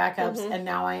bring backups, and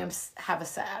now I have a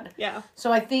sad. Yeah.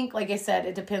 So I think, like I said,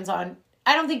 it depends on,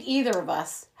 I don't think either of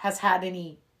us has had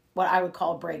any, what I would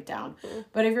call a breakdown.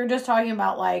 But if you're just talking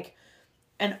about like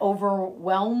an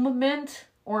overwhelmment,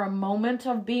 or a moment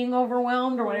of being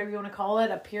overwhelmed, or whatever you want to call it,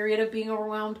 a period of being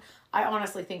overwhelmed, I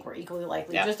honestly think we're equally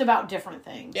likely. Yeah. Just about different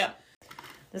things. Yeah.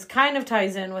 This kind of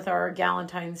ties in with our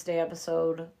Galentine's Day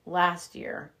episode last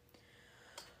year.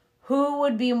 Who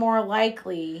would be more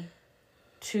likely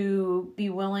to be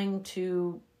willing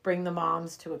to bring the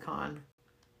moms to a con?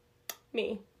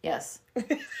 Me. Yes.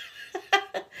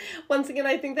 Once again,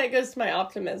 I think that goes to my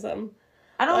optimism.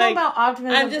 I don't know about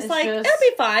optimism. I'm just like, it'll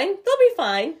be fine. They'll be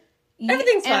fine.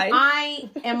 Everything's fine. I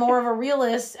am more of a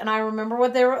realist, and I remember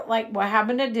what they were like, what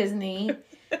happened at Disney,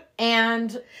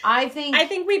 and I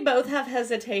think we both have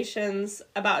hesitations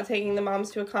about taking the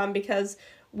moms to a con because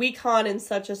we con in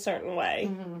such a certain way.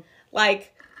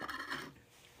 Like,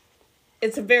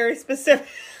 it's a very specific.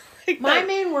 Like, my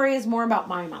main worry is more about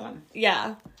my mom.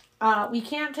 Yeah. We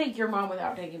can't take your mom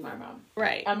without taking my mom.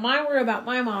 Right. And my worry about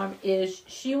my mom is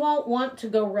she won't want to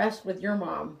go rest with your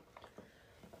mom.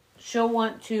 She'll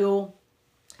want to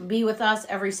be with us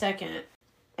every second,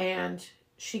 and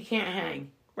she can't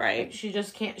hang. Right. She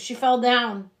just can't. She fell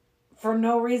down for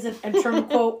no reason and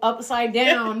turned, quote, upside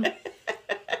down.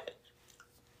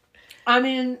 I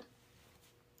mean,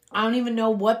 I don't even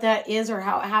know what that is or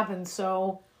how it happened.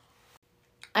 So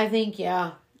I think,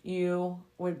 yeah, you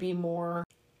would be more.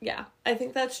 Yeah, I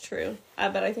think that's true.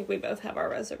 But I think we both have our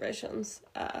reservations.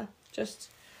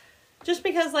 Just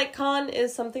because, like, con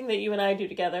is something that you and I do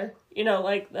together. You know,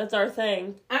 like, that's our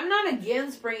thing. I'm not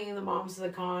against bringing the moms to the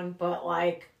con, but,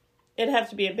 like, it'd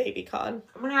have to be a baby con.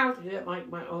 I'm going to have to do it in, like,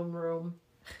 my own room.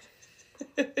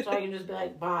 So I can just be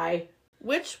like, bye.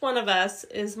 Which one of us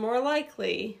is more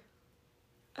likely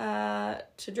to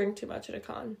drink too much at a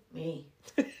con? Me.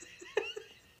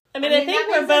 I think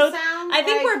we're both. I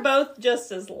think we're both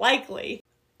just as likely.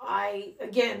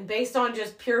 Again, based on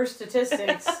just pure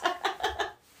statistics,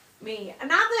 me. And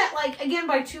not that, like, again,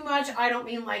 by too much, I don't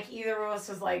mean like either of us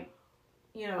has, like,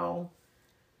 you know,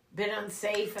 been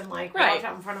unsafe and like walked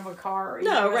out in front of a car. Or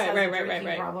no,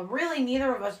 right. Problem. Really,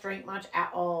 neither of us drank much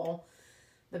at all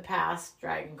the past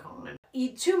Dragon Con.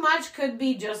 Too much could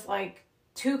be just like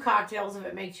 2 cocktails if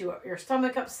it makes your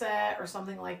stomach upset or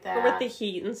something like that. Or with the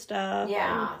heat and stuff.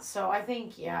 Yeah, so I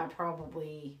think, yeah,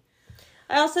 probably.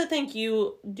 I also think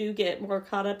you do get more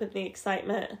caught up in the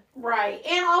excitement. Right.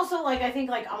 And also, like, I think,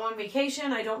 like, I'm on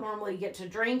vacation. I don't normally get to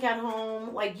drink at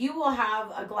home. Like, you will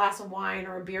have a glass of wine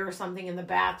or a beer or something in the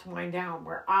bath to wind down,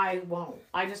 where I won't.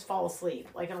 I just fall asleep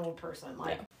like an old person.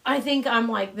 Like, yeah. I think I'm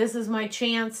like, this is my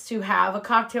chance to have a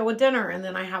cocktail with dinner, and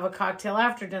then I have a cocktail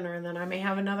after dinner, and then I may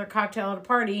have another cocktail at a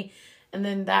party, and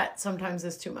then that sometimes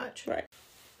is too much. Right.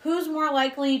 Who's more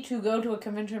likely to go to a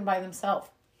convention by themselves?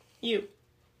 You.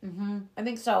 I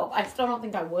think so. I still don't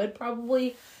think I would,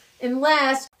 probably.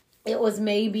 Unless it was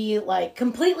maybe like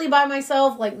completely by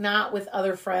myself, like not with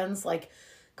other friends, like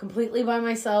completely by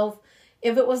myself.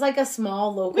 If it was like a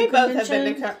small local convention. We both have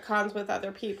been to cons with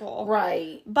other people.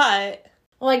 Right. But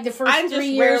like the first I'm 3 just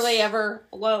years. rarely ever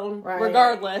alone, Right.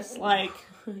 regardless, like,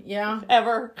 Yeah.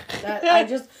 ever. I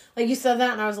just, like you said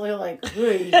that and I was like,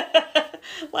 hey.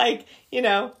 Like, you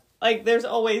know, like there's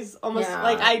always almost,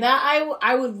 like,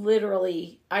 I would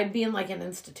literally, I'd be in like an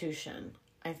institution,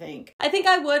 I think. I think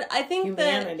I would. I think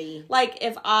Humanity. that, like,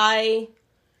 if I,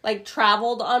 like,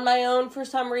 traveled on my own for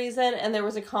some reason and there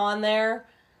was a con there,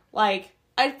 like,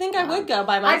 I think I would go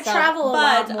by myself. I travel a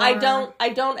lot but more. I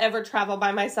don't ever travel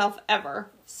by myself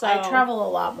ever. So I travel a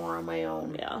lot more on my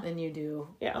own Yeah. than you do.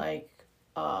 Yeah. Like,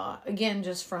 again,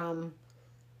 just from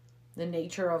the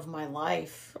nature of my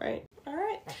life. Right. All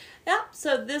right. Yeah.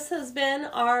 So this has been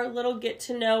our little get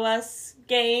to know us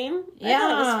game. I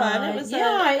thought it was fun. It was. It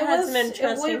had some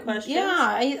interesting questions.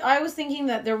 Yeah. I was thinking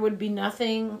that there would be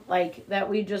nothing like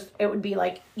that. It would be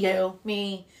like you,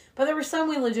 me, but there were some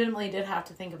we legitimately did have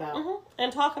to think about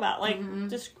And talk about, like,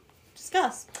 just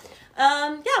discuss.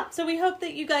 Yeah. So we hope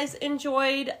that you guys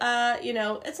enjoyed. You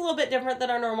know, it's a little bit different than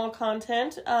our normal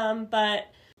content. But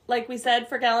like we said,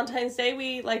 for Valentine's Day,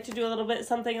 we like to do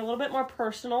something a little bit more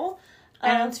personal.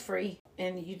 and it's free,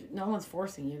 and no one's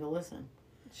forcing you to listen.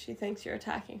 She thinks you're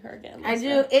attacking her again. I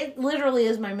do. It literally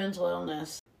is my mental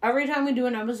illness. Every time we do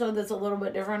an episode that's a little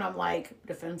bit different, I'm like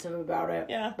defensive about it.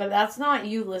 Yeah. But that's not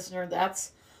you, listener.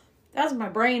 That's my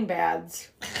brain bads.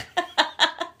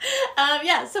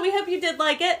 Yeah, so we hope you did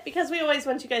like it, because we always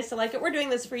want you guys to like it. We're doing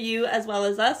this for you as well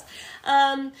as us.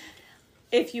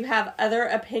 If you have other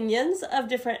opinions of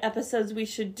different episodes we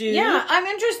should do. Yeah, I'm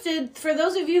interested. For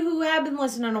those of you who have been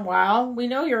listening a while, we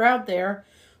know you're out there.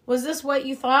 Was this what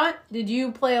you thought? Did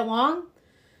you play along?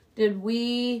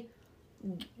 Were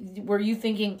you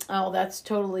thinking, oh, that's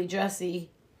totally Jessie.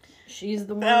 She's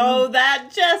the one. Oh,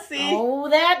 that Jessie. Oh,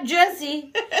 that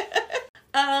Jessie.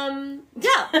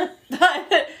 Yeah.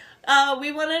 But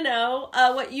we want to know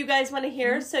what you guys want to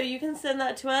hear, so you can send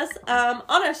that to us on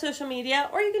our social media,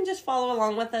 or you can just follow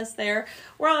along with us there.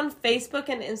 We're on Facebook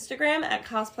and Instagram at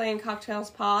Cosplay and Cocktails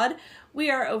Pod. We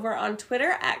are over on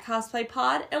Twitter at Cosplay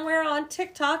Pod, and we're on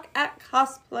TikTok at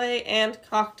Cosplay and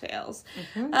Cocktails.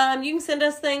 You can send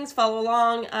us things, follow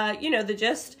along, you know the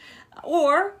gist,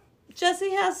 or Jessie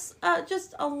has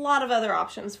just a lot of other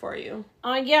options for you.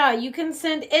 Yeah, you can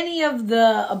send any of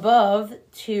the above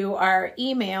to our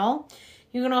email.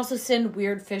 You can also send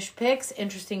weird fish pics,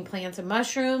 interesting plants and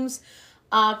mushrooms,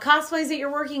 cosplays that you're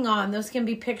working on. Those can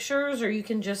be pictures, or you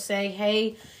can just say,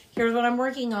 hey, here's what I'm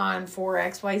working on for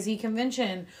XYZ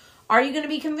convention. Are you going to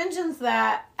be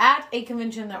at a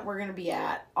convention that we're going to be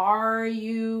at? Are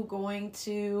you going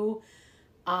to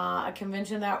a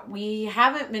convention that we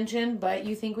haven't mentioned, but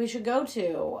you think we should go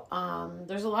to?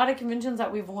 There's a lot of conventions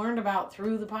that we've learned about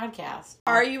through the podcast.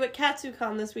 Are you at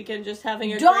KatsuCon this weekend just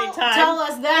having a Don't great time? tell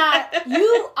us that.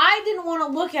 I didn't want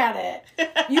to look at it.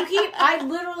 I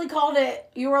literally called it,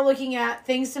 you were looking at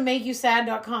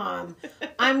thingstomake-you-sad.com.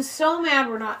 I'm so mad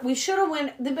we should have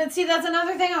went, but see, that's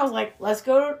another thing. I was like, let's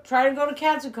try to go to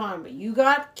KatsuCon, but you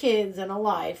got kids and a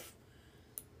life.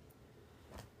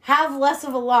 Have less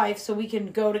of a life so we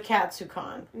can go to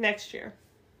KatsuCon. Next year.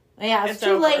 Yeah, it's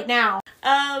too over. late now.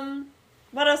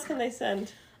 What else can they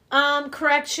send?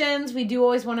 Corrections. We do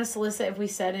always want to solicit if we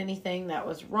said anything that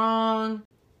was wrong.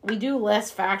 We do less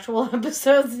factual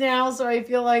episodes now, so I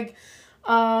feel like,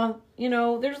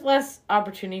 there's less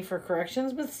opportunity for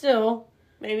corrections, but still.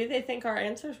 Maybe they think our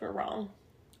answers were wrong.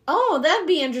 Oh, that'd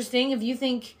be interesting if you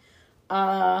think,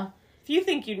 if you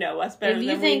think you know us better than we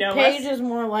know us. If you think Paige is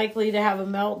more likely to have a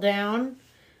meltdown,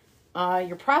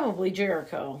 you're probably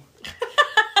Jericho.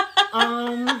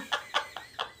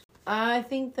 I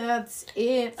think that's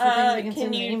it for things I can send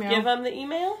in the email. Give them the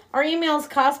email? Our email is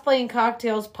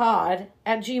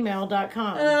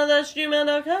cosplayandcocktailspod@gmail.com. That's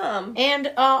gmail.com.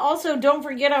 And also, don't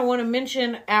forget, I want to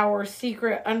mention our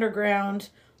secret underground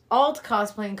alt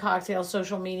Cosplay and Cocktail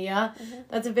social media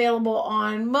that's available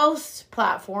on most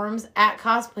platforms at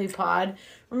Cosplay Pod.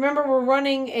 Remember, we're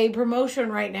running a promotion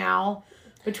right now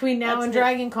between now and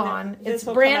Dragon Con. It's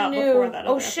brand new.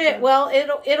 Oh shit! Well,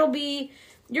 it'll be.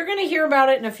 You're gonna hear about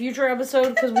it in a future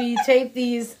episode because we tape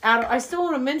these out. I still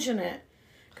want to mention it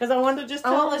because I want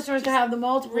listeners to have the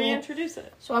multiple. Reintroduce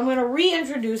it. So I'm gonna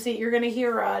reintroduce it. You're gonna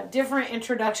hear a different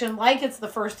introduction, like it's the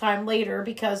first time later,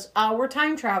 because we're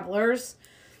time travelers.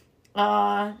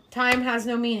 Time has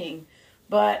no meaning.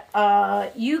 But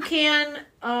you can,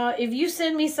 if you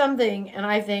send me something and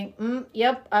I think,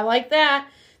 yep, I like that,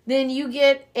 then you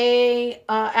get a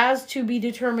as to be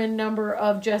determined number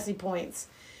of Jessie points.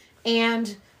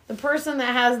 And the person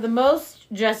that has the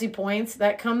most Jessie points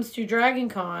that comes to Dragon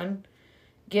Con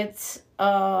gets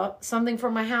something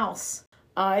from my house.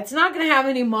 It's not going to have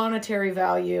any monetary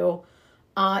value.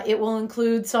 It will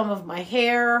include some of my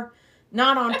hair,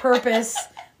 not on purpose.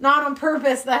 Not on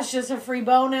purpose. That's just a free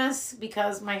bonus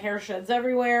because my hair sheds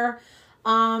everywhere.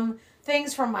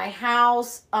 Things from my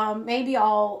house. Maybe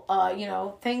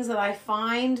I'll, things that I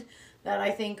find that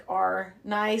I think are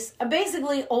nice.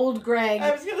 Basically, Old Greg. I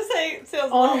was going to say, it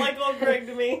sounds a lot like Old Greg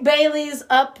to me. Bailey's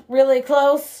up really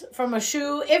close from a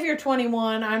shoe. If you're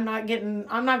 21, I'm not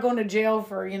going to jail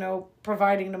for,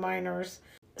 providing to minors.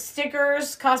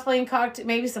 Stickers,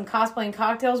 maybe some cosplay and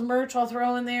cocktails merch I'll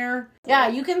throw in there. Yeah,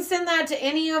 you can send that to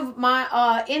any of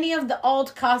the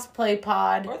alt cosplay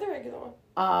pod. Or the regular one.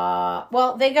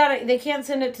 Well, they can't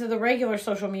send it to the regular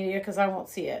social media because I won't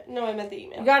see it. No, I meant the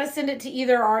email. You gotta send it to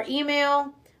either our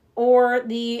email or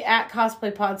the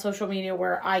 @cosplaypod social media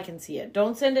where I can see it.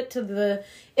 Don't send it to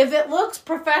if it looks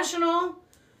professional,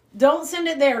 don't send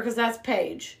it there because that's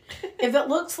Paige. If it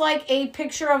looks like a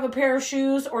picture of a pair of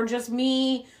shoes or just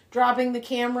me dropping the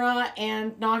camera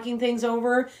and knocking things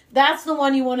over, that's the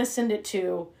one you want to send it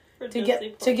to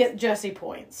get Jessie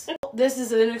points. This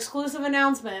is an exclusive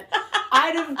announcement.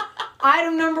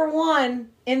 Item number 1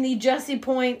 in the Jessie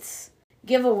points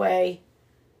giveaway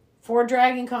for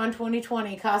Dragon Con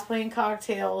 2020 Cosplay and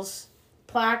Cocktails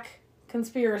Plaque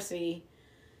Conspiracy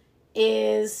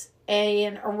is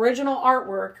an original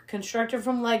artwork constructed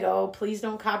from Lego. Please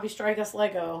don't copy strike us,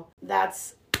 Lego.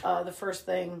 That's the first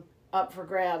thing up for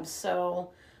grabs.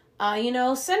 So,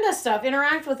 send us stuff.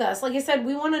 Interact with us. Like I said,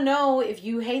 we want to know if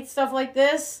you hate stuff like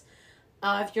this.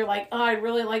 If you're like, oh, I'd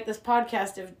really like this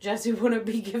podcast if Jessie wouldn't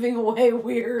be giving away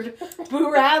weird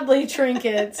Boo Radley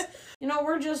trinkets.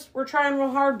 We're trying real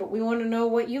hard, but we want to know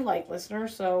what you like,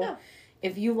 listeners. So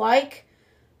if you like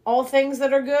all things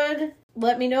that are good,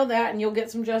 let me know that and you'll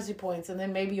get some Jessie points and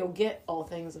then maybe you'll get all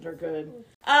things that are good.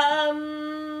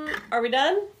 Are we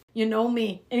done? You know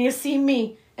me and you see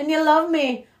me and you love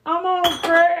me. I'm Old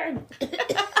Greg.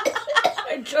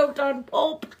 I choked on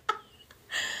pulp.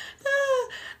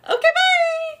 Okay,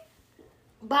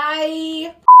 bye!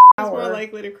 Bye! Who's more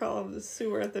likely to crawl out of the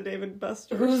sewer at the Dave and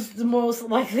Buster's? Who's the most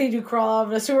likely to crawl out of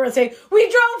the sewer and say, we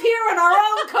drove here in our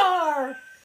own car?